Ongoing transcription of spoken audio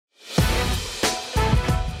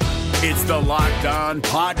It's the Locked On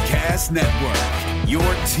Podcast Network, your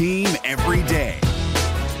team every day.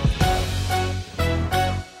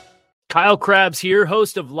 Kyle Krabs here,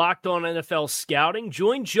 host of Locked On NFL Scouting.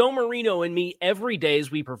 Join Joe Marino and me every day as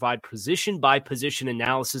we provide position-by-position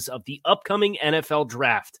analysis of the upcoming NFL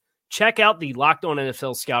Draft. Check out the Locked On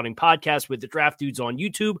NFL Scouting podcast with the Draft Dudes on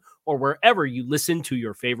YouTube or wherever you listen to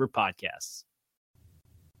your favorite podcasts.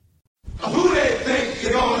 Who they think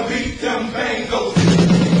they're gonna beat them Bengals?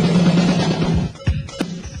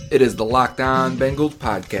 It is the Locked On Bengals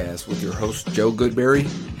podcast with your hosts Joe Goodberry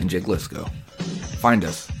and Jake Lisco. Find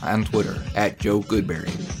us on Twitter at Joe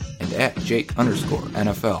Goodberry and at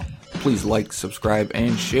Jake_NFL. Please like, subscribe,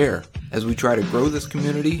 and share as we try to grow this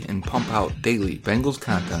community and pump out daily Bengals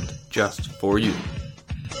content just for you. Who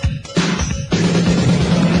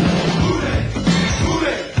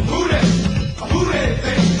they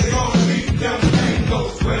think they're gonna beat them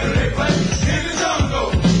Bengals? Where they play in the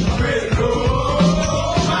jungle. I'm ready to roll.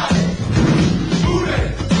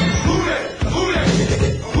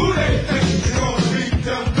 Who they think they're gonna beat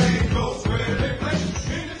them Bengals? Where they play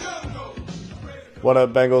in the jungle. What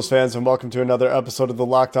up, Bengals fans, and welcome to another episode of the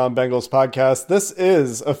Locked On Bengals podcast. This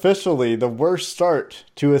is officially the worst start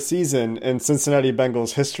to a season in Cincinnati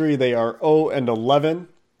Bengals history. They are 0-11.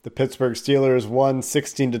 The Pittsburgh Steelers won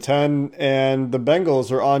 16-10, and the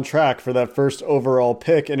Bengals are on track for that first overall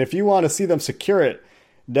pick. And if you want to see them secure it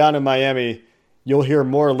down in Miami, you'll hear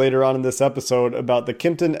more later on in this episode about the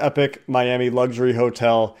Kimpton Epic Miami Luxury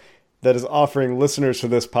Hotel that is offering listeners to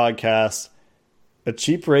this podcast a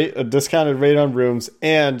cheap rate, a discounted rate on rooms,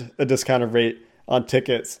 and a discounted rate on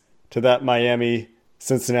tickets to that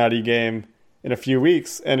Miami-Cincinnati game in a few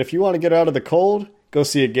weeks. And if you want to get out of the cold, go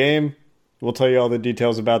see a game. We'll tell you all the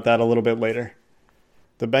details about that a little bit later.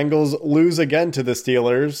 The Bengals lose again to the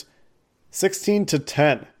Steelers,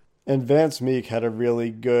 16-10. And Vance Meek had a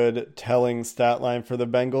really good telling stat line for the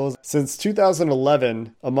Bengals. Since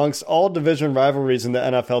 2011, amongst all division rivalries in the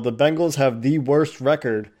NFL, the Bengals have the worst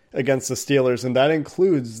record against the Steelers, and that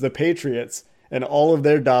includes the Patriots and all of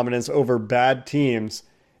their dominance over bad teams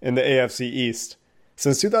in the AFC East.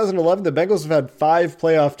 Since 2011, the Bengals have had 5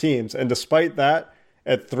 playoff teams, and despite that,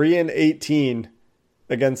 at 3-18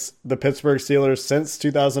 against the Pittsburgh Steelers since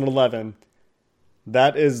 2011,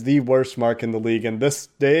 that is the worst mark in the league. And this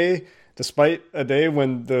day, despite a day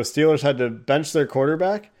when the Steelers had to bench their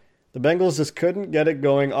quarterback, the Bengals just couldn't get it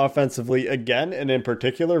going offensively again. And in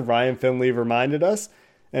particular, Ryan Finley reminded us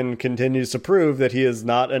and continues to prove that he is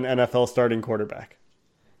not an NFL starting quarterback.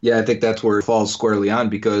 Yeah, I think that's where it falls squarely on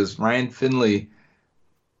because Ryan Finley,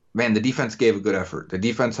 man, the defense gave a good effort. The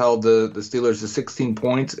defense held the Steelers to 16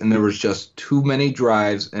 points, and there was just too many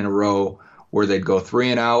drives in a row where they'd go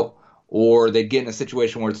 3 and out, or they'd get in a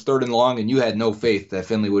situation where it's 3rd and long, and you had no faith that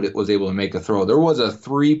Finley was able to make a throw. There was a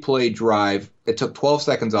 3-play drive. It took 12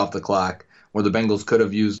 seconds off the clock where the Bengals could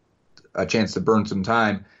have used a chance to burn some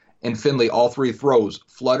time, and Finley, all 3 throws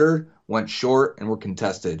fluttered, went short, and were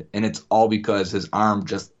contested, and it's all because his arm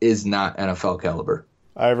just is not NFL caliber.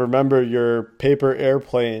 I remember your paper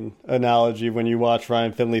airplane analogy when you watched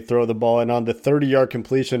Ryan Finley throw the ball, and on the 30-yard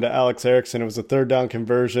completion to Alex Erickson, it was a 3rd down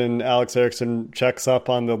conversion. Alex Erickson checks up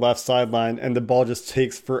on the left sideline, and the ball just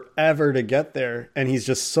takes forever to get there, and he's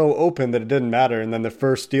just so open that it didn't matter. And then the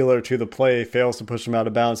first Steeler to the play fails to push him out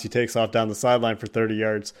of bounds. He takes off down the sideline for 30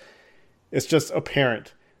 yards. It's just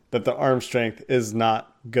apparent that the arm strength is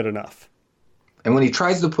not good enough. And when he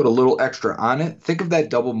tries to put a little extra on it, think of that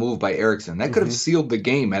double move by Erickson. That could have sealed the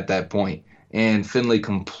game at that point. And Finley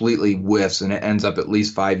completely whiffs, and it ends up at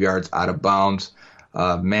least 5 yards out of bounds.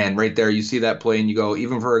 Man, right there, you see that play, and you go,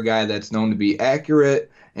 even for a guy that's known to be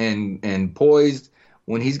accurate and poised,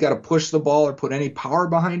 when he's got to push the ball or put any power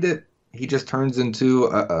behind it, he just turns into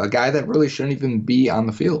a guy that really shouldn't even be on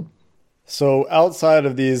the field. So outside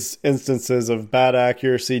of these instances of bad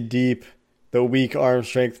accuracy deep, the weak arm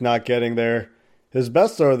strength not getting there, his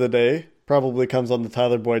best throw of the day probably comes on the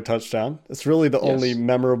Tyler Boyd touchdown. It's really the only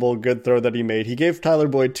memorable good throw that he made. He gave Tyler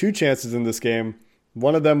Boyd 2 chances in this game.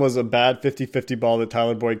 One of them was a bad 50-50 ball that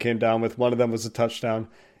Tyler Boyd came down with. One of them was a touchdown.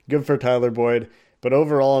 Good for Tyler Boyd. But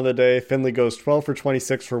overall on the day, Finley goes 12 for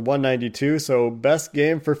 26 for 192. So best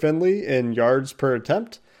game for Finley in yards per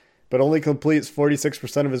attempt, but only completes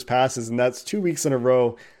 46% of his passes. And that's 2 weeks in a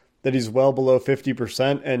row that he's well below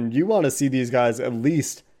 50%. And you want to see these guys at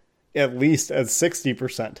least at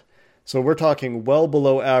 60%. So we're talking well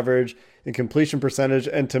below average in completion percentage.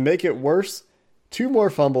 And to make it worse, 2 more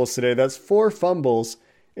fumbles today. That's 4 fumbles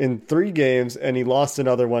in 3 games, and he lost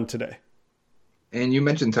another one today. And you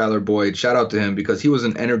mentioned Tyler Boyd. Shout out to him because he was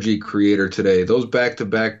an energy creator today. Those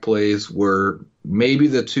back-to-back plays were maybe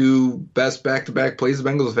the two best back-to-back plays the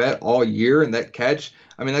Bengals have had all year. And that catch,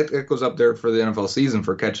 I mean, that goes up there for the NFL season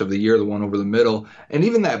for catch of the year, the one over the middle. And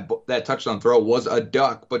even that touchdown throw was a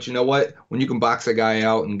duck. But you know what? When you can box a guy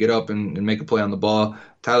out and get up and make a play on the ball,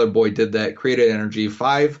 Tyler Boyd did that, created energy.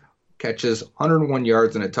 5 catches, 101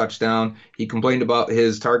 yards, and a touchdown. He complained about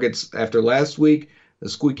his targets after last week. The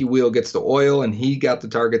squeaky wheel gets the oil, and he got the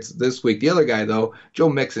targets this week. The other guy, though, Joe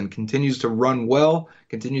Mixon, continues to run well,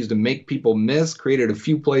 continues to make people miss, created a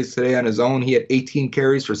few plays today on his own. He had 18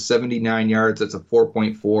 carries for 79 yards. That's a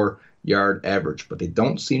 4.4-yard average, but they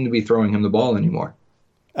don't seem to be throwing him the ball anymore.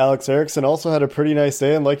 Alex Erickson also had a pretty nice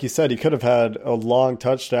day, and like you said, he could have had a long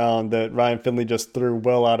touchdown that Ryan Finley just threw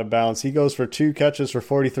well out of bounds. He goes for 2 catches for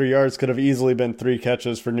 43 yards, could have easily been 3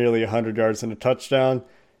 catches for nearly 100 yards and a touchdown.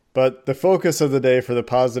 But the focus of the day for the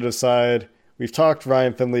positive side, we've talked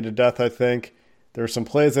Ryan Finley to death, I think. There were some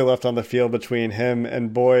plays they left on the field between him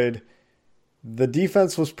and Boyd. The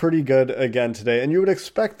defense was pretty good again today, and you would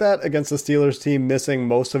expect that against the Steelers team missing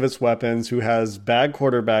most of its weapons, who has bad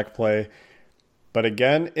quarterback play. But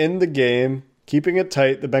again, in the game, keeping it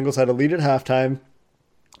tight, the Bengals had a lead at halftime.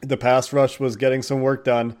 The pass rush was getting some work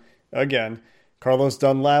done. Again, Carlos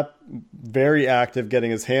Dunlap, very active,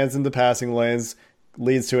 getting his hands in the passing lanes,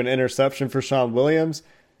 leads to an interception for Sean Williams.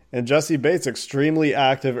 And Jesse Bates, extremely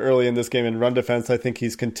active early in this game in run defense. I think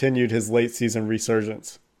he's continued his late season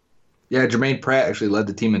resurgence. Yeah, Jermaine Pratt actually led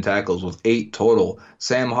the team in tackles with 8 total.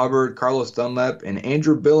 Sam Hubbard, Carlos Dunlap, and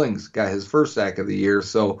Andrew Billings got his first sack of the year.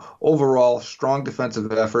 So overall, strong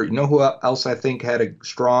defensive effort. You know who else I think had a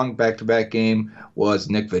strong back-to-back game was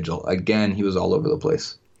Nick Vigil. Again, he was all over the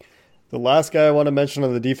place. The last guy I want to mention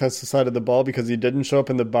on the defensive side of the ball, because he didn't show up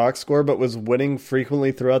in the box score but was winning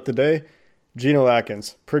frequently throughout the day, Geno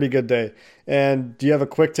Atkins. Pretty good day. And do you have a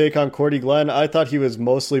quick take on Cordy Glenn? I thought he was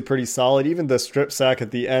mostly pretty solid. Even the strip sack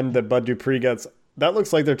at the end that Bud Dupree gets, that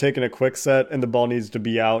looks like they're taking a quick set and the ball needs to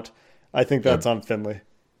be out. I think that's on Finley.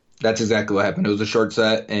 That's exactly what happened. It was a short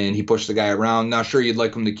set, and he pushed the guy around. Not sure you'd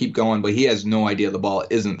like him to keep going, but he has no idea the ball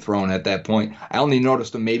isn't thrown at that point. I only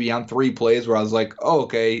noticed him maybe on 3 plays where I was like, oh,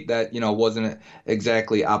 okay, that wasn't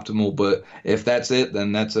exactly optimal. But if that's it,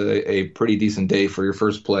 then that's a pretty decent day for your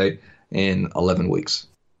first play in 11 weeks.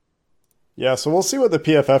 Yeah, so we'll see what the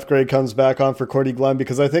PFF grade comes back on for Cordy Glenn,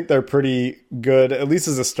 because I think they're pretty good, at least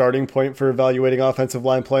as a starting point for evaluating offensive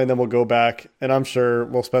line play, and then we'll go back, and I'm sure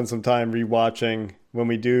we'll spend some time rewatching when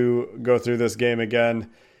we do go through this game again.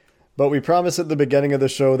 But we promised at the beginning of the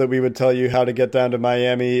show that we would tell you how to get down to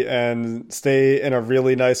Miami and stay in a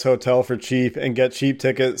really nice hotel for cheap and get cheap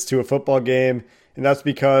tickets to a football game, and that's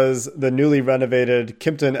because the newly renovated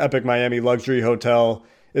Kimpton Epic Miami Luxury Hotel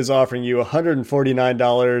is offering you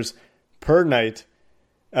 $149 per night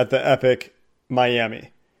at the Epic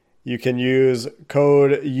Miami. You can use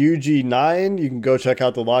code UG9. You can go check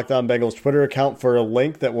out the Locked On Bengals Twitter account for a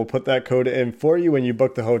link that will put that code in for you when you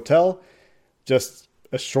book the hotel. Just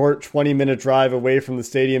a short 20-minute drive away from the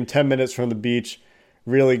stadium, 10 minutes from the beach.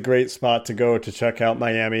 Really great spot to go to check out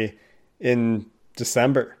Miami in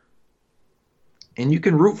December. And you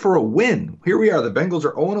can root for a win. Here we are. The Bengals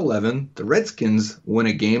are 0-11. The Redskins win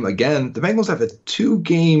a game. Again, the Bengals have a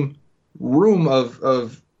 2-game room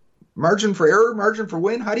of margin for error, margin for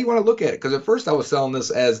win. How do you want to look at it? Because at first I was selling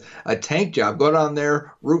this as a tank job. Go down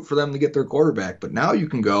there, root for them to get their quarterback. But now you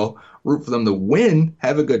can go root for them to win,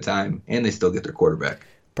 have a good time, and they still get their quarterback.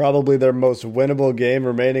 Probably their most winnable game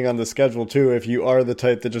remaining on the schedule, too, if you are the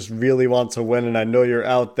type that just really wants to win, and I know you're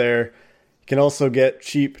out there. You can also get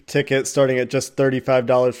cheap tickets starting at just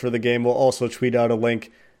 $35 for the game. We'll also tweet out a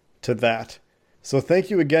link to that. So thank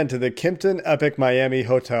you again to the Kimpton Epic Miami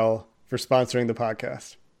Hotel for sponsoring the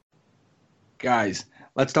podcast. Guys,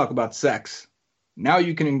 let's talk about sex. Now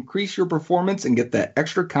you can increase your performance and get that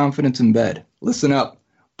extra confidence in bed. Listen up.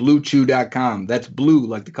 BlueChew.com. That's blue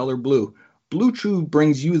like the color blue. Blue Chew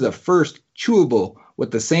brings you the first chewable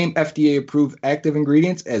with the same FDA-approved active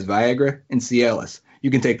ingredients as Viagra and Cialis.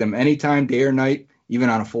 You can take them anytime, day or night, even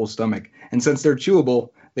on a full stomach. And since they're chewable,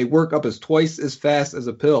 they work up as twice as fast as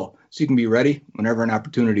a pill, so you can be ready whenever an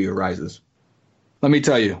opportunity arises. Let me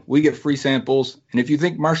tell you, we get free samples, and if you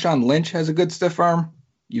think Marshawn Lynch has a good stiff arm,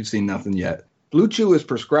 you've seen nothing yet. Blue Chew is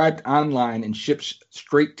prescribed online and ships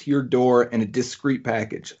straight to your door in a discreet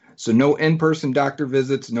package. So no in-person doctor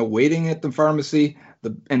visits, no waiting at the pharmacy,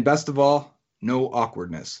 and best of all, no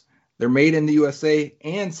awkwardness. They're made in the USA,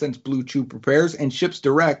 and since Blue Chew prepares and ships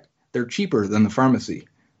direct, they're cheaper than the pharmacy.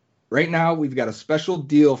 Right now, we've got a special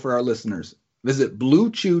deal for our listeners. Visit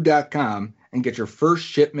BlueChew.com and get your first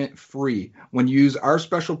shipment free when you use our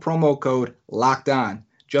special promo code LOCKEDON.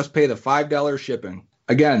 Just pay the $5 shipping.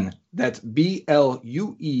 Again, that's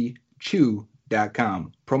BLUE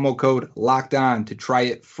Chew.com. Promo code LOCKEDON to try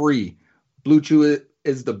it free. Blue Chew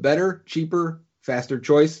is the better, cheaper, faster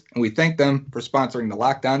choice, and we thank them for sponsoring the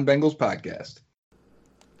Locked On Bengals podcast.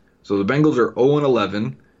 So the Bengals are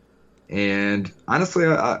 0-11, and honestly,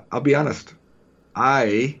 I'll be honest.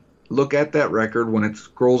 I look at that record when it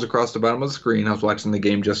scrolls across the bottom of the screen. I was watching the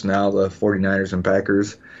game just now, the 49ers and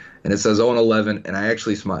Packers, and it says 0-11, and I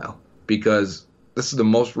actually smile because this is the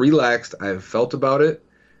most relaxed I've felt about it.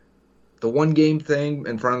 The one-game thing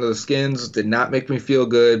in front of the Skins did not make me feel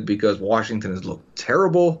good because Washington has looked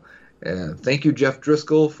terrible. Thank you, Jeff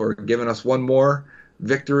Driscoll, for giving us one more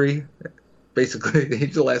victory. Basically,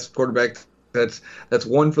 he's the last quarterback that's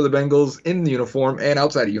won for the Bengals in the uniform and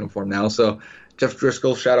outside of uniform now. So Jeff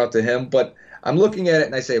Driscoll, shout out to him. But I'm looking at it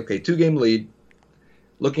and I say, okay, 2-game lead.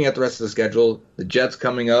 Looking at the rest of the schedule, the Jets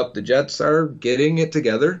coming up. The Jets are getting it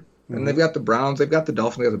together. And they've got the Browns. They've got the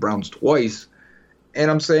Dolphins. They've got the Browns twice. And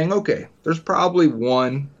I'm saying, okay, there's probably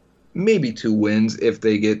 1, maybe 2 wins if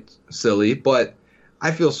they get silly. But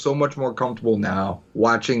I feel so much more comfortable now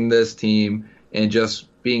watching this team and just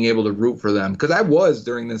being able to root for them. Because I was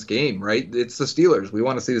during this game, right? It's the Steelers. We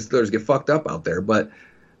want to see the Steelers get fucked up out there. But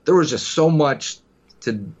there was just so much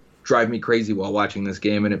to drive me crazy while watching this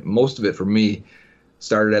game. And most of it for me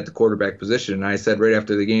started at the quarterback position. And I said right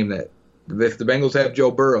after the game that if the Bengals have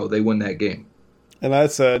Joe Burrow, they win that game. And I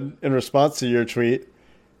said, in response to your tweet,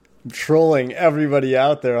 trolling everybody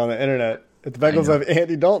out there on the internet, if the Bengals have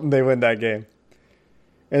Andy Dalton, they win that game.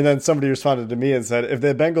 And then somebody responded to me and said, if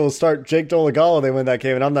the Bengals start Jake Dolegala, they win that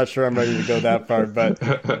game. And I'm not sure I'm ready to go that far,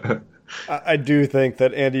 but I do think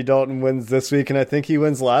that Andy Dalton wins this week, and I think he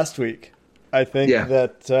wins last week. I think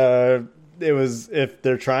that it was, if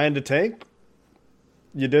they're trying to tank,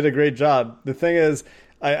 you did a great job. The thing is,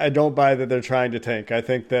 I don't buy that they're trying to tank. I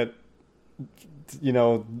think that,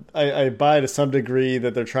 I buy to some degree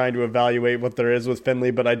that they're trying to evaluate what there is with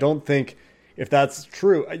Finley, but I don't think if that's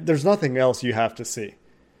true, there's nothing else you have to see.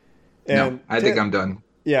 And no, I think I'm done.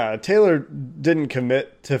 Yeah, Taylor didn't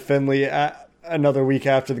commit to Finley another week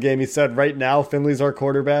after the game. He said, right now, Finley's our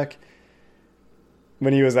quarterback.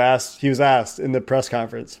 When he was asked in the press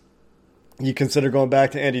conference, you consider going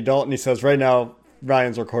back to Andy Dalton. He says, right now,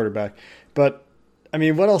 Ryan's our quarterback. But, I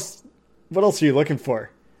mean, what else are you looking for?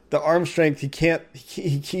 The arm strength, he can't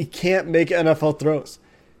make NFL throws.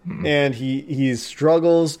 Mm-hmm. And he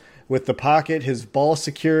struggles with the pocket. His ball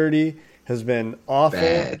security has been awful.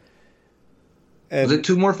 Bad. And was it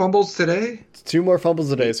 2 more fumbles today? 2 more fumbles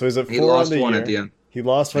today. So he's at 4 on the year. He lost one at the end. He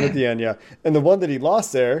lost one at the end, yeah. And the one that he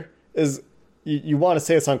lost there is, you want to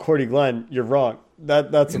say it's on Cordy Glenn, you're wrong.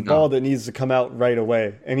 That's a ball that needs to come out right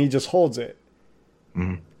away. And he just holds it.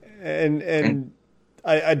 Mm-hmm. And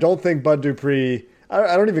I don't think Bud Dupree,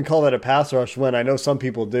 I don't even call that a pass rush win. I know some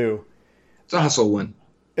people do. It's a hustle win.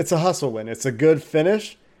 It's a hustle win. It's a good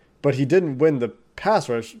finish, but he didn't win the pass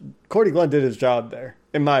rush. Cordy Glenn did his job there,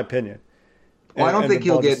 in my opinion. Well, I don't think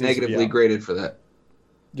he'll get negatively graded for that.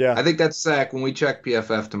 Yeah. I think that sack, when we check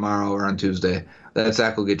PFF tomorrow or on Tuesday, that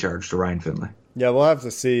sack will get charged to Ryan Finley. Yeah, we'll have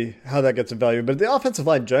to see how that gets evaluated. But the offensive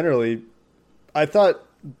line generally, I thought,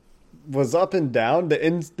 was up and down.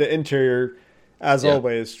 The interior, as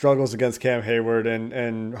always, struggles against Cam Hayward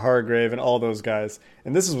and Hargrave and all those guys.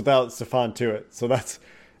 And this is without Stephon Tuitt. So that's,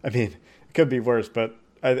 it could be worse. But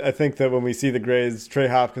I think that when we see the grades, Trey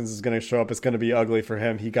Hopkins is going to show up. It's going to be ugly for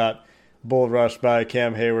him. He got bull rushed by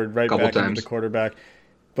Cam Hayward right back into the quarterback.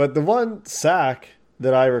 But the one sack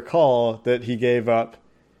that I recall that he gave up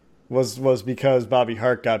was because Bobby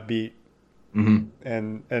Hart got beat.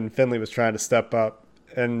 Mm-hmm. And Finley was trying to step up.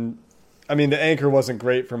 And, the anchor wasn't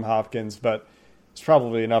great from Hopkins, but there's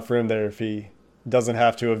probably enough room there if he doesn't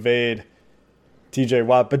have to evade TJ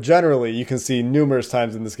Watt. But generally, you can see numerous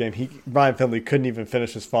times in this game, Ryan Finley couldn't even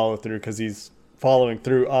finish his follow-through because he's following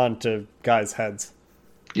through onto guys' heads.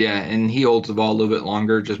 Yeah, and he holds the ball a little bit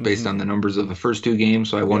longer just based on the numbers of the first 2 games.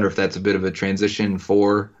 So I wonder if that's a bit of a transition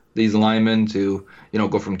for these linemen to,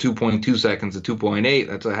 go from 2.2 seconds to 2.8.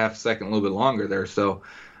 That's a half second, a little bit longer there. So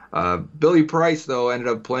Billy Price, though, ended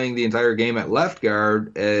up playing the entire game at left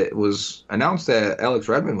guard. It was announced that Alex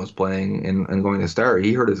Redmond was playing and going to start.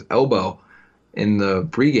 He hurt his elbow in the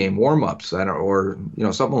pregame warm-ups, something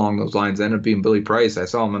along those lines. Ended up being Billy Price. I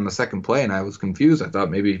saw him on the second play, and I was confused. I thought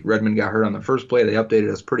maybe Redmond got hurt on the first play. They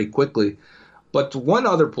updated us pretty quickly. But one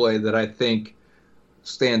other play that I think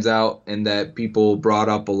stands out and that people brought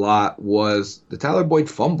up a lot was the Tyler Boyd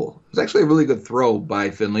fumble. It was actually a really good throw by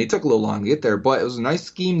Finley. It took a little long to get there, but it was a nice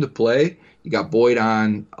scheme to play. You got Boyd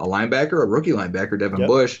on a linebacker, a rookie linebacker, Devin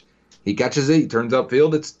Bush. He catches it. He turns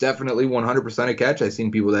upfield. It's definitely 100% a catch. I've seen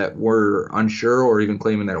people that were unsure or even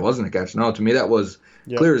claiming that it wasn't a catch. No, to me that was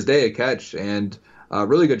clear as day a catch. And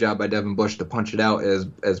really good job by Devin Bush to punch it out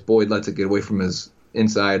as Boyd lets it get away from his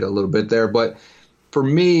inside a little bit there. But for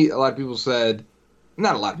me, a lot of people said,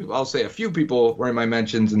 not a lot of people, I'll say a few people were in my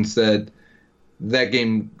mentions and said that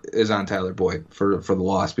game is on Tyler Boyd for the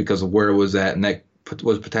loss because of where it was at, and that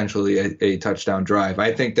was potentially a touchdown drive.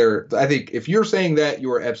 I think if you're saying that, you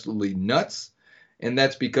are absolutely nuts, and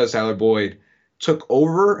that's because Tyler Boyd took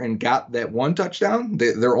over and got that one touchdown,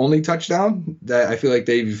 their only touchdown that I feel like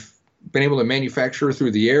they've been able to manufacture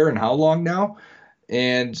through the air, and how long now?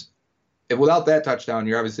 And if without that touchdown,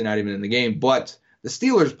 you're obviously not even in the game. But the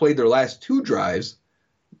Steelers played their last two drives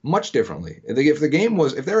much differently.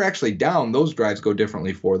 If they're actually down, those drives go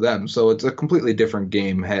differently for them. So it's a completely different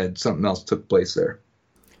game had something else took place there.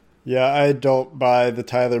 Yeah, I don't buy the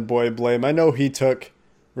Tyler Boyd blame. I know he took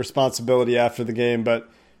responsibility after the game, but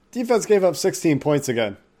defense gave up 16 points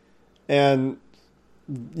again. And,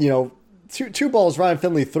 two balls Ryan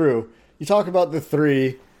Finley threw. You talk about the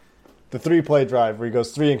three-play drive where he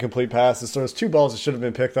goes 3 incomplete passes. So there's 2 balls that should have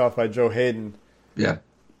been picked off by Joe Hayden. Yeah.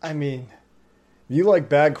 I mean, you like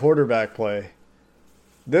bad quarterback play.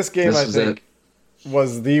 This game, I think,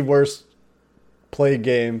 was the worst play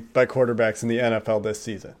game by quarterbacks in the NFL this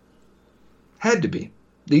season. Had to be.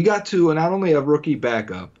 You got to not only a rookie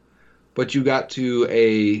backup, but you got to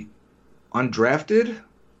a undrafted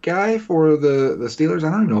guy for the Steelers.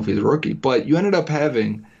 I don't even know if he's a rookie, but you ended up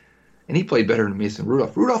having, and he played better than Mason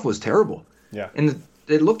Rudolph. Rudolph was terrible. Yeah. And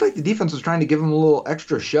it looked like the defense was trying to give him a little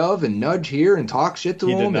extra shove and nudge here and talk shit to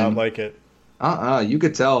him. He did not like it. You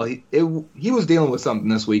could tell he was dealing with something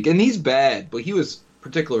this week, and he's bad, but he was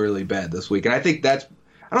particularly bad this week. And I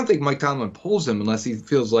don't think Mike Tomlin pulls him unless he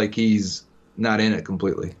feels like he's not in it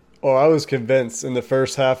completely. Oh, I was convinced in the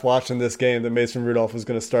first half watching this game that Mason Rudolph was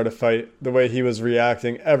going to start a fight the way he was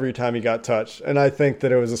reacting every time he got touched. And I think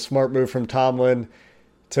that it was a smart move from Tomlin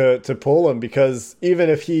to pull him, because even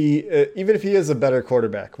if he is a better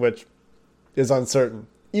quarterback, which is uncertain,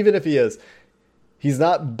 even if he is, he's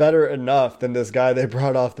not better enough than this guy they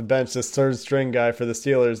brought off the bench, this third string guy for the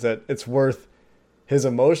Steelers, that it's worth his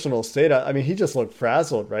emotional state. I mean, he just looked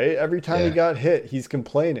frazzled, right? Every time he got hit, he's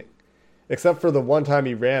complaining. Except for the one time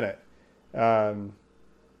he ran it.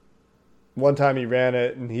 One time he ran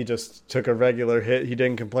it and he just took a regular hit. He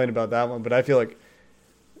didn't complain about that one. But I feel like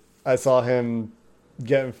I saw him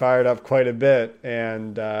getting fired up quite a bit.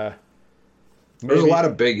 And there's a lot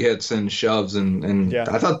of big hits and shoves. And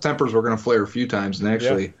I thought tempers were going to flare a few times. And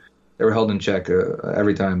actually, they were held in check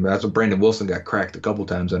every time. That's what Brandon Wilson got cracked a couple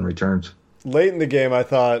times on returns. Late in the game, I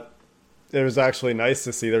thought it was actually nice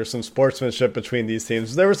to see there was some sportsmanship between these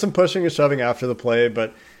teams. There was some pushing and shoving after the play,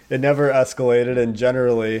 but it never escalated. And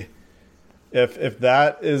generally, if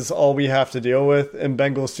that is all we have to deal with in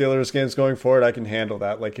Bengals-Steelers games going forward, I can handle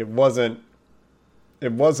that. Like, it wasn't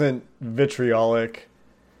vitriolic.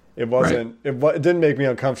 It wasn't. Right. It didn't make me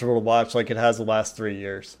uncomfortable to watch like it has the last 3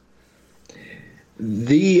 years.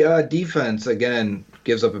 The defense again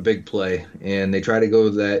gives up a big play, and they try to go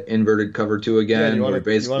that inverted cover 2 again. You want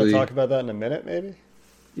to talk about that in a minute, maybe?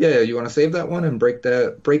 Yeah, you want to save that one and break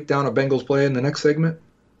down a Bengals play in the next segment?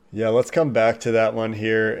 Yeah, let's come back to that one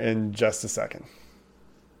here in just a second.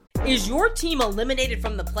 Is your team eliminated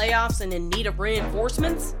from the playoffs and in need of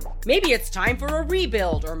reinforcements? Maybe it's time for a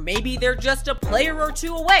rebuild, or maybe they're just a player or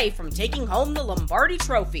 2 away from taking home the Lombardi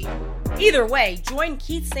Trophy. Either way, join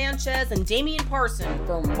Keith Sanchez and Damian Parson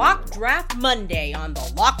for Mock Draft Monday on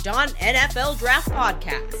the Locked On NFL Draft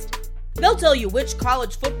Podcast. They'll tell you which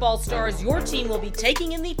college football stars your team will be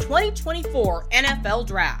taking in the 2024 NFL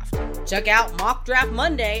Draft. Check out Mock Draft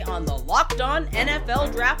Monday on the Locked On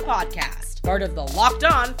NFL Draft Podcast, part of the Locked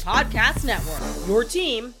On Podcast Network. Your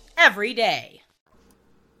team every day.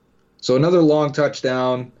 So another long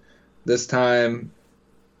touchdown this time.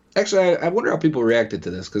 Actually, I wonder how people reacted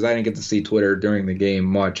to this, because I didn't get to see Twitter during the game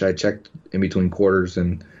much. I checked in between quarters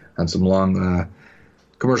and on some long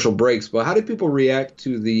commercial breaks. But how did people react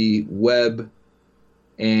to the Webb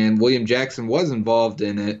and William Jackson was involved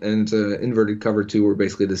in it? And it's an inverted cover 2 where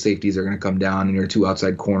basically the safeties are going to come down and your 2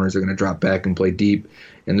 outside corners are going to drop back and play deep.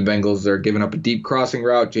 And the Bengals are giving up a deep crossing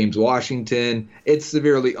route. James Washington, it's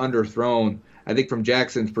severely underthrown. I think from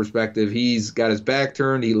Jackson's perspective, he's got his back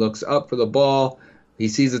turned. He looks up for the ball. He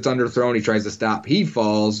sees it's underthrown. He tries to stop. He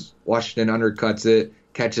falls. Washington undercuts it,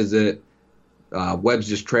 catches it. Webb's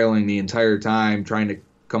just trailing the entire time, trying to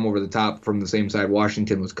come over the top from the same side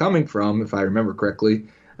Washington was coming from, if I remember correctly,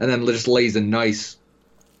 and then just lays a nice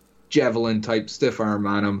javelin-type stiff arm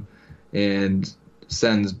on him. and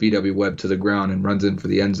sends B.W. Webb to the ground and runs in for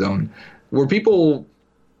the end zone. Were people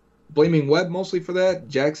blaming Webb mostly for that?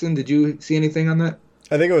 Jackson, did you see anything on that?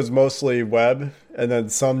 I think it was mostly Webb and then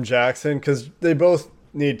some Jackson, because they both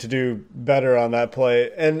need to do better on that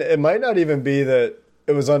play. And it might not even be that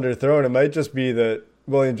it was underthrown. It might just be that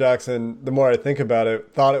William Jackson, the more I think about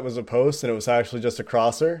it, thought it was a post and it was actually just a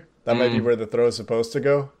crosser. That might be where the throw is supposed to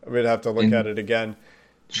go. We'd have to look at it again.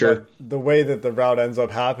 Sure. But the way that the route ends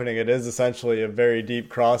up happening, it is essentially a very deep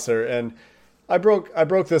crosser. And I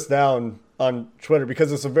broke this down on Twitter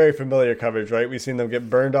because it's a very familiar coverage, right? We've seen them get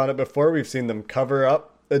burned on it before. We've seen them cover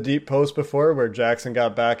up a deep post before where Jackson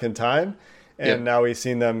got back in time. And now we've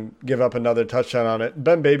seen them give up another touchdown on it.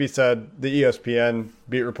 Ben Baby said, the ESPN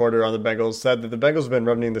beat reporter on the Bengals, said that the Bengals have been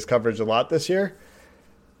running this coverage a lot this year.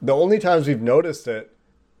 The only times we've noticed it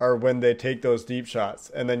are when they take those deep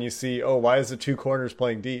shots. And then you see, oh, why is the two corners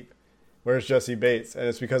playing deep? Where's Jesse Bates? And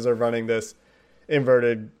it's because they're running this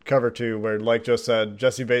inverted cover two where, like Joe said,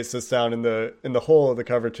 Jesse Bates sits down in the hole of the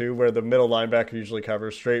cover two where the middle linebacker usually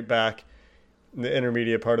covers, straight back in the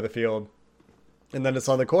intermediate part of the field. And then it's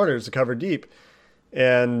on the corners to cover deep.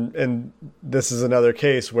 And this is another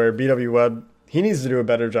case where B.W. Webb, he needs to do a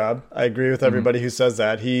better job. I agree with everybody who says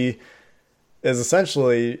that. He is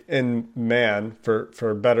essentially in man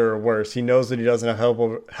for better or worse. He knows that he doesn't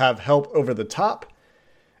have help over the top.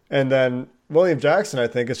 And then William Jackson, I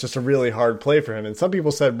think, it's just a really hard play for him. And some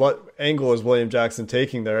people said, what angle is William Jackson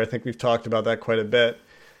taking there? I think we've talked about that quite a bit.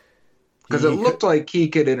 Because it looked like he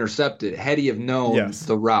could intercept it had he have known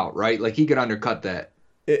the route, right? Like he could undercut that.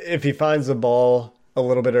 If he finds the ball a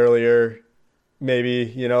little bit earlier,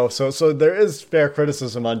 maybe, So there is fair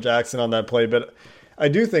criticism on Jackson on that play, but I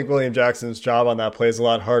do think William Jackson's job on that play is a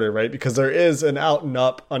lot harder, right? Because there is an out and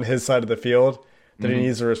up on his side of the field that he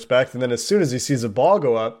needs to respect. And then as soon as he sees the ball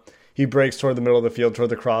go up, he breaks toward the middle of the field,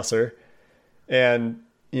 toward the crosser. And,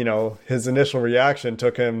 his initial reaction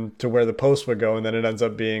took him to where the post would go, and then it ends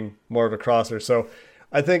up being more of a crosser. So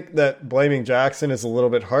I think that blaming Jackson is a little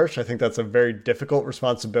bit harsh. I think that's a very difficult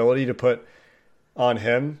responsibility to put on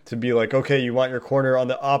him, to be like, okay, you want your corner on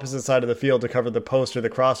the opposite side of the field to cover the post or the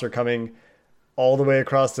crosser coming all the way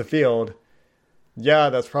across the field. Yeah,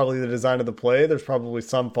 that's probably the design of the play. There's probably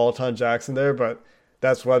some fault on Jackson there, but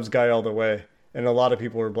that's Webb's guy all the way. And a lot of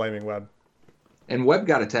people were blaming Webb. And Webb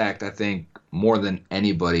got attacked, I think, more than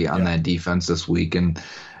anybody on that defense this week. And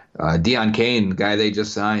Deion Kane, guy they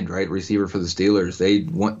just signed, right, receiver for the Steelers, they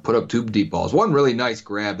put up two deep balls. One really nice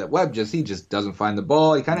grab that Webb he just doesn't find the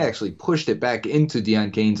ball. He kind of actually pushed it back into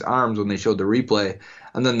Deion Kane's arms when they showed the replay.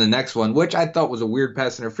 And then the next one, which I thought was a weird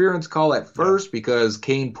pass interference call at first because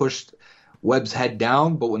Kane pushed Webb's head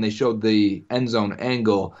down, but when they showed the end zone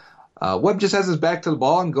angle, Webb just has his back to the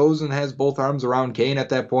ball and goes and has both arms around Kane at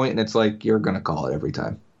that point, and it's like you're going to call it every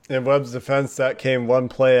time. In Webb's defense, that came one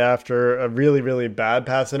play after a really, really bad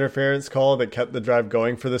pass interference call that kept the drive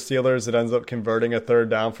going for the Steelers. It ends up converting a third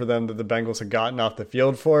down for them that the Bengals had gotten off the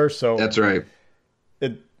field for. So that's right.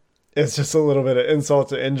 It's just a little bit of insult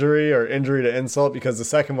to injury or injury to insult, because the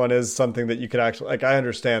second one is something that you could actually, like, I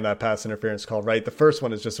understand that pass interference call, right? The first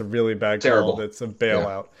one is just a really bad call that's a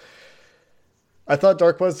bailout. Yeah. I thought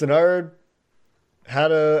Darqueze Dennard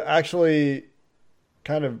had a actually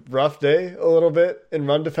kind of rough day a little bit in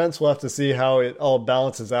run defense. We'll have to see how it all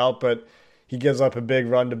balances out, but he gives up a big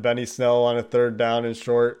run to Benny Snell on a third down and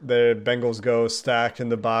short. The Bengals go stacked in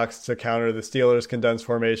the box to counter the Steelers' condensed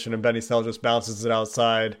formation, and Benny Snell just bounces it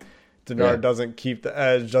outside. Dennard doesn't keep the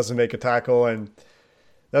edge, doesn't make a tackle, and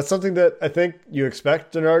that's something that I think you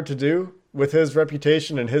expect Dennard to do with his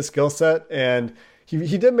reputation and his skill set. And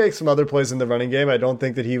he did make some other plays in the running game. I don't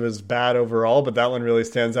think that he was bad overall, but that one really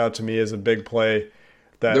stands out to me as a big play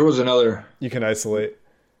that there was another you can isolate.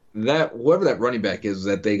 That whoever that running back is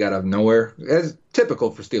that they got out of nowhere, as typical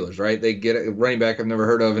for Steelers, right? They get a running back I've never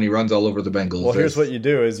heard of, and he runs all over the Bengals. Well, here's what you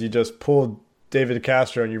do: is you just pull David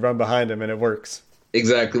Castro and you run behind him, and it works.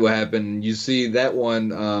 Exactly what happened. You see that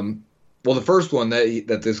one. Well, the first one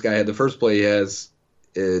that this guy had, the first play he has,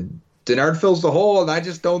 Dennard fills the hole, and I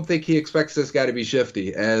just don't think he expects this guy to be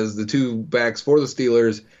shifty, as the two backs for the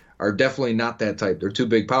Steelers are definitely not that type. They're two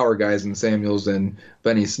big power guys in Samuels and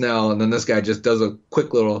Benny Snell, and then this guy just does a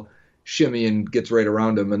quick little shimmy and gets right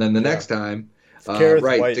around him. And then the next time, Kareth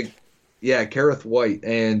White.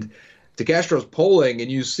 And DeCastro's pulling,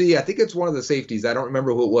 and you see, I think it's one of the safeties, I don't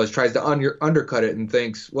remember who it was, tries to undercut it and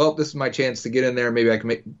thinks, well, this is my chance to get in there. Maybe I can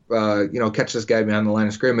catch this guy behind the line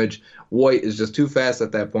of scrimmage. White is just too fast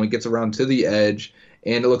at that point, gets around to the edge,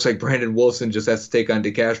 and it looks like Brandon Wilson just has to take on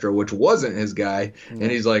DeCastro, which wasn't his guy.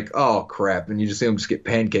 And he's like, oh, crap. And you just see him just get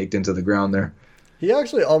pancaked into the ground there. He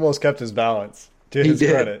actually almost kept his balance, to his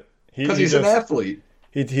credit. Because he's an athlete.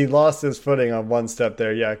 He lost his footing on one step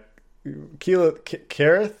there. Yeah.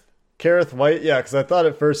 Kareth White? Yeah, because I thought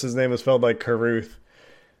at first his name was spelled like Caruth,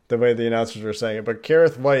 the way the announcers were saying it. But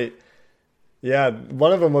Kareth White, yeah,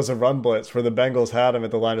 one of them was a run blitz where the Bengals had him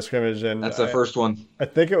at the line of scrimmage. And that's the first one. I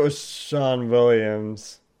think it was Sean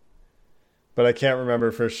Williams, but I can't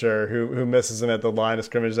remember for sure who misses him at the line of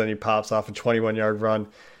scrimmage. Then he pops off a 21-yard run.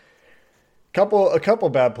 A couple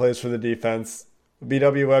bad plays for the defense.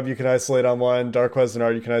 BW Webb you can isolate on one. Darquez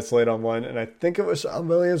Denard you can isolate on one. And I think it was Sean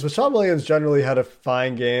Williams. But Sean Williams generally had a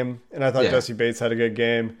fine game. And I thought Jesse Bates had a good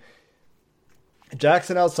game.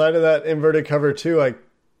 Jackson, outside of that inverted cover two, I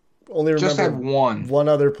only remember just had one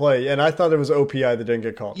other play. And I thought it was OPI that didn't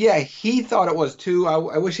get called. Yeah, he thought it was too.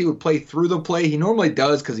 I wish he would play through the play. He normally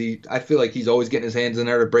does because I feel like he's always getting his hands in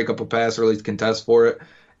there to break up a pass or at least contest for it.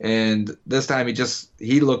 And this time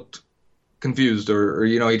he looked confused or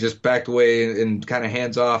he just backed away and kind of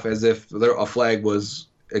hands off as if a flag was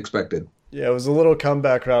expected. Yeah, it was a little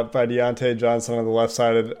comeback route by Deontay Johnson on the left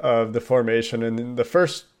side of the formation. And in the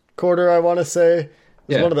first quarter, I want to say,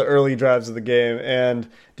 it was one of the early drives of the game. And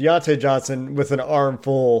Deontay Johnson, with an arm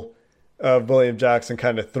full of William Jackson,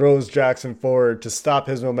 kind of throws Jackson forward to stop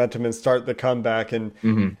his momentum and start the comeback.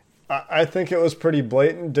 And I think it was pretty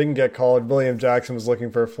blatant. Didn't get called. William Jackson was looking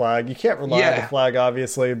for a flag. You can't rely on the flag,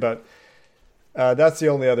 obviously, but that's the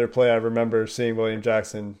only other play I remember seeing William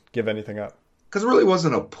Jackson give anything up. Because it really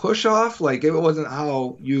wasn't a push-off. Like, it wasn't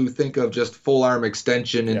how you think of just full arm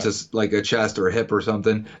extension into like a chest or a hip or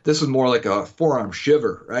something. This was more like a forearm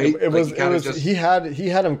shiver, right? He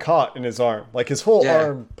had him caught in his arm. Like, his whole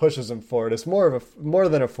arm pushes him forward. It's more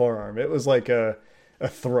than a forearm. It was like a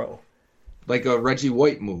throw. Like a Reggie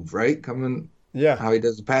White move, right? Yeah, how he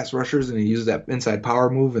does the pass rushers and he uses that inside power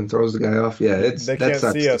move and throws the guy off. Yeah, they can't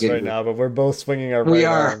see us right now, but we're both swinging our right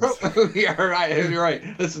arms. We are right. You're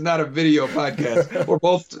right. This is not a video podcast. We're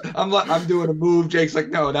both. I'm doing a move. Jake's like,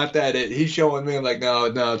 no, not that. He's showing me. I'm like, no,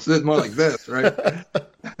 it's more like this, right?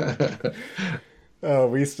 Oh,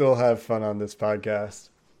 we still have fun on this podcast.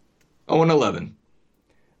 0-11.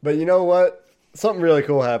 But you know what? Something really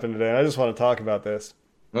cool happened today, and I just want to talk about this.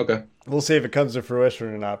 Okay. We'll see if it comes to fruition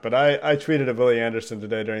or not. But I tweeted at Willie Anderson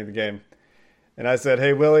today during the game. And I said,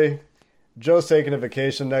 hey, Willie, Joe's taking a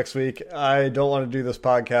vacation next week. I don't want to do this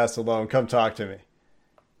podcast alone. Come talk to me.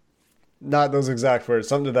 Not those exact words,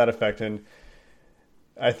 something to that effect. And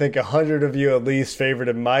I think 100 of you at least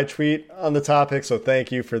favorited my tweet on the topic. So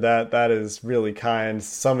thank you for that. That is really kind.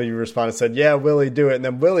 Some of you responded and said, yeah, Willie, do it. And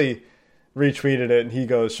then Willie retweeted it and he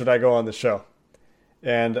goes, should I go on the show?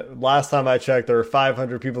 And last time I checked, there were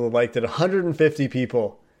 500 people that liked it. 150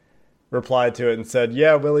 people replied to it and said,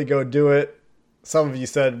 yeah, Willie, go do it. Some of you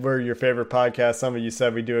said we're your favorite podcast. Some of you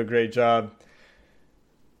said we do a great job.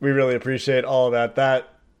 We really appreciate all of that.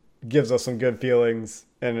 That gives us some good feelings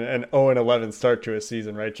and an 0-11 start to a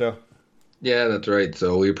season, right, Joe? Yeah, that's right.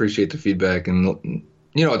 So we appreciate the feedback. And,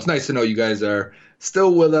 it's nice to know you guys are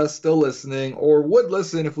still with us, still listening, or would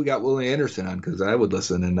listen if we got Willie Anderson on, because I would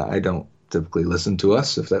listen and I don't typically listen to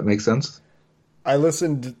us, if that makes sense. I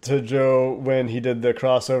listened to Joe when he did the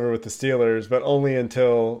crossover with the Steelers, but only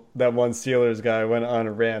until that one Steelers guy went on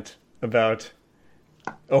a rant about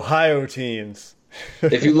Ohio teams.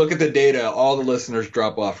 If you look at the data, all the listeners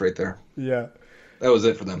drop off right there. Yeah. That was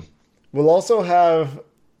it for them. We'll also have,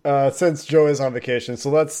 since Joe is on vacation, so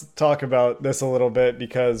let's talk about this a little bit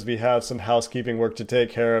because we have some housekeeping work to take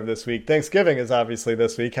care of this week. Thanksgiving is obviously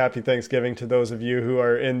this week. Happy Thanksgiving to those of you who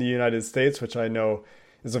are in the United States, which I know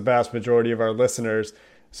is a vast majority of our listeners.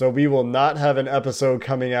 So we will not have an episode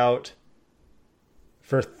coming out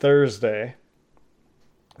for Thursday,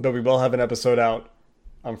 but we will have an episode out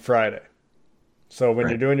on Friday. So when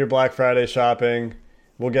you're doing your Black Friday shopping,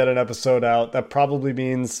 we'll get an episode out. That probably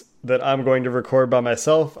means that I'm going to record by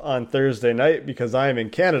myself on Thursday night because I am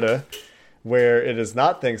in Canada where it is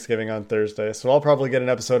not Thanksgiving on Thursday. So I'll probably get an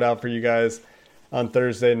episode out for you guys on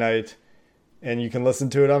Thursday night and you can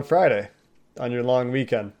listen to it on Friday on your long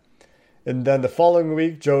weekend. And then the following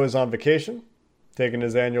week, Joe is on vacation, taking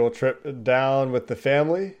his annual trip down with the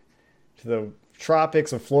family to the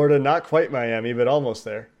tropics of Florida. Not quite Miami, but almost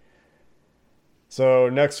there. So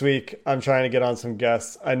next week, I'm trying to get on some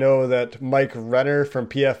guests. I know that Mike Renner from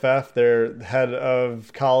PFF, their head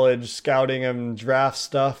of college scouting and draft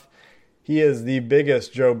stuff, he is the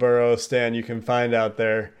biggest Joe Burrow stan you can find out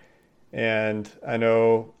there. And I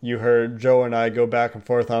know you heard Joe and I go back and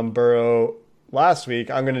forth on Burrow last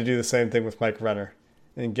week. I'm going to do the same thing with Mike Renner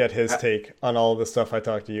and get his take on all the stuff I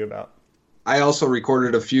talked to you about. I also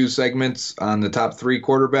recorded a few segments on the top 3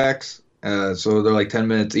 quarterbacks. So they're like 10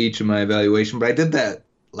 minutes each in my evaluation. But I did that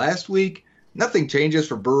last week, nothing changes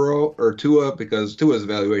for Burrow or Tua because Tua's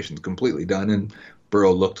evaluation is completely done, and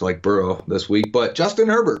Burrow looked like Burrow this week. But Justin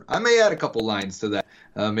Herbert, I may add a couple lines to that.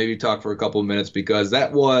 Maybe talk for a couple of minutes because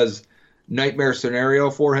that was nightmare scenario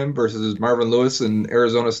for him versus Marvin Lewis in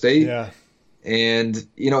Arizona State. Yeah. And,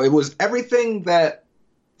 it was everything that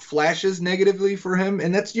flashes negatively for him.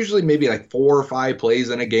 And that's usually maybe like 4 or 5 plays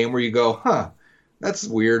in a game where you go, that's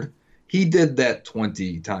weird. He did that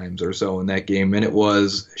 20 times or so in that game, and it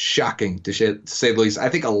was shocking to say the least. I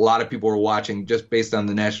think a lot of people were watching just based on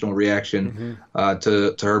the national reaction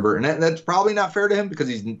to Herbert. And that's probably not fair to him because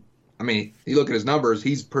you look at his numbers,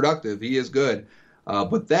 he's productive, he is good.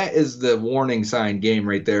 But that is the warning sign game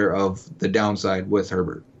right there of the downside with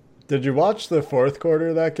Herbert. Did you watch the fourth quarter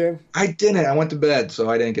of that game? I didn't. I went to bed, so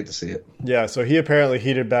I didn't get to see it. Yeah, so he apparently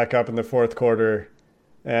heated back up in the fourth quarter,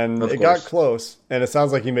 and it got close, and it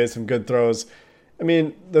sounds like he made some good throws. I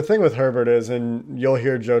mean, the thing with Herbert is, and you'll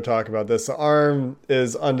hear Joe talk about this, the arm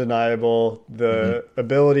is undeniable. The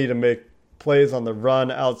ability to make plays on the run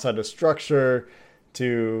outside of structure,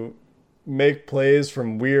 to make plays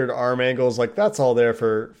from weird arm angles, like that's all there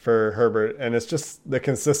for Herbert, and it's just the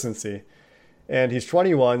consistency. And he's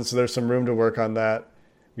 21, so there's some room to work on that.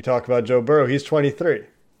 We talk about Joe Burrow, he's 23.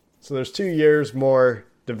 So there's 2 years more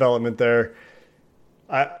development there.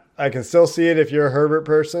 I can still see it if you're a Herbert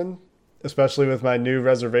person, especially with my new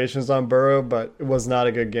reservations on Burrow, but it was not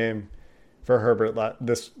a good game for Herbert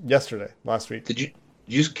last week. Did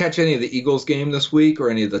you catch any of the Eagles game this week or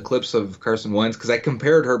any of the clips of Carson Wentz? Because I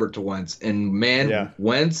compared Herbert to Wentz, and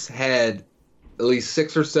Wentz had at least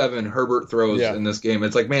 6 or 7 Herbert throws in this game.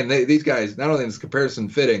 It's like, man, these guys, not only is comparison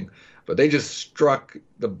fitting, but they just struck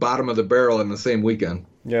the bottom of the barrel in the same weekend.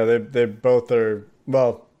 Yeah, they both are,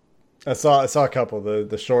 well, I saw a couple,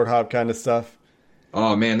 the short hop kind of stuff.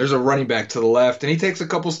 Oh, man, there's a running back to the left, and he takes a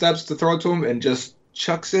couple steps to throw to him and just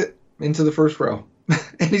chucks it into the first row.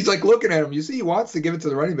 And he's like looking at him. You see he wants to give it to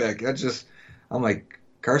the running back. I'm like,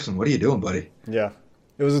 Carson, what are you doing, buddy? Yeah,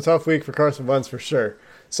 it was a tough week for Carson Wentz for sure.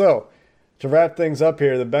 So, to wrap things up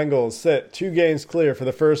here, the Bengals sit 2 games clear for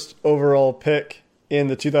the first overall pick in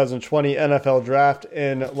the 2020 NFL Draft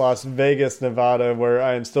in Las Vegas, Nevada, where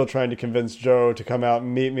I am still trying to convince Joe to come out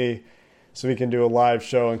and meet me so we can do a live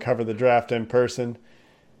show and cover the draft in person.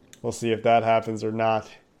 We'll see if that happens or not.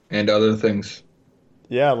 And other things.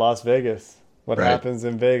 Yeah, Las Vegas. What happens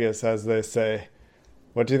in Vegas, as they say.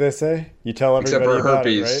 What do they say? You tell everybody about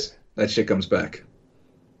herpes, it, right? That shit comes back.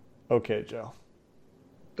 Okay, Joe.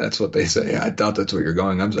 That's what they say. I thought that's where you're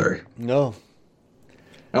going. I'm sorry. No.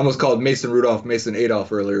 I almost called Mason Rudolph Mason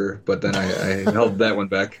Adolf earlier, but then I held that one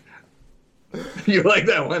back. You like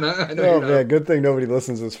that one, huh? I know oh, man. Good thing nobody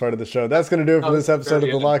listens as part of the show. That's going to do it for this episode of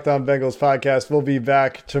the Locked On Bengals podcast. We'll be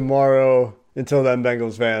back tomorrow. Until then,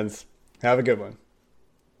 Bengals fans, have a good one.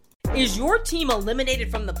 Is your team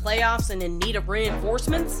eliminated from the playoffs and in need of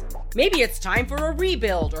reinforcements? Maybe it's time for a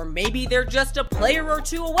rebuild, or maybe they're just a player or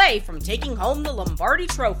 2 away from taking home the Lombardi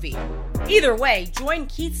Trophy. Either way, join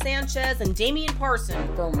Keith Sanchez and Damian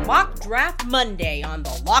Parson for Mock Draft Monday on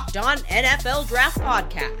the Locked On NFL Draft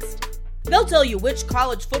Podcast. They'll tell you which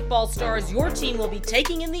college football stars your team will be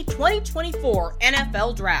taking in the 2024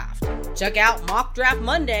 NFL Draft. Check out Mock Draft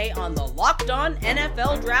Monday on the Locked On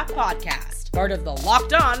NFL Draft Podcast, part of the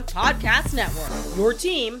Locked On Podcast Network. Your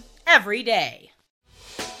team every day.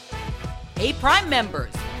 Hey, Prime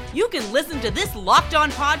members, you can listen to this Locked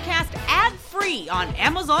On podcast ad-free on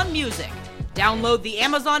Amazon Music. Download the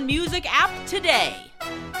Amazon Music app today.